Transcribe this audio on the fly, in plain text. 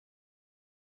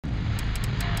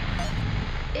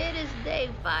day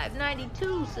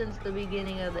 592 since the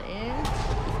beginning of the end.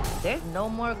 There's no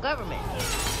more government here.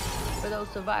 For those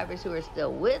survivors who are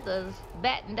still with us,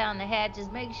 batten down the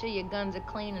hatches, make sure your guns are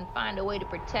clean, and find a way to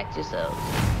protect yourselves.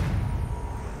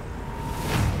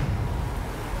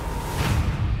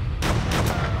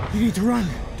 You need to run.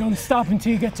 Don't stop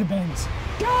until you get to Ben's.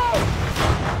 Go!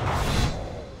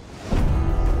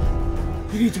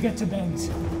 You need to get to Ben's.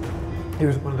 He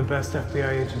was one of the best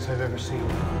FBI agents I've ever seen.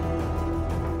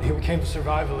 He became a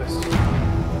survivalist.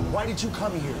 Why did you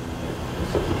come here?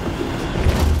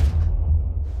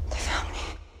 They found me.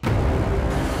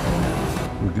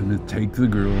 We're gonna take the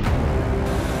girl.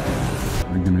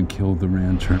 We're gonna kill the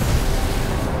rancher.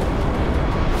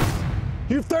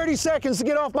 You have 30 seconds to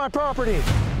get off my property.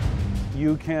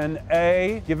 You can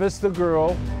A, give us the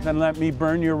girl, then let me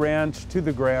burn your ranch to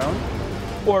the ground,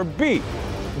 or B,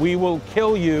 we will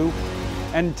kill you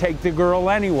and take the girl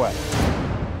anyway.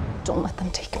 Don't let them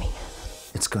take me.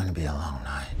 It's going to be a long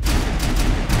night.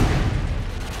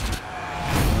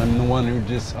 I'm the one who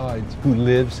decides who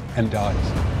lives and dies.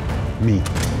 Me.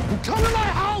 You come to my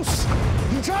house!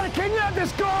 You try to kidnap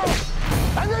this girl!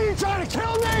 And then you try to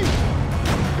kill me!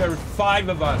 There's 5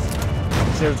 of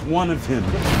us. There's one of him.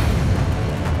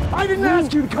 I didn't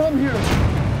ask you to come here!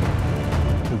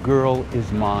 The girl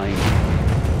is mine.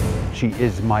 She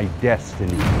is my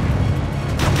destiny.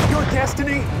 Your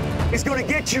destiny is gonna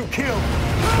get you killed!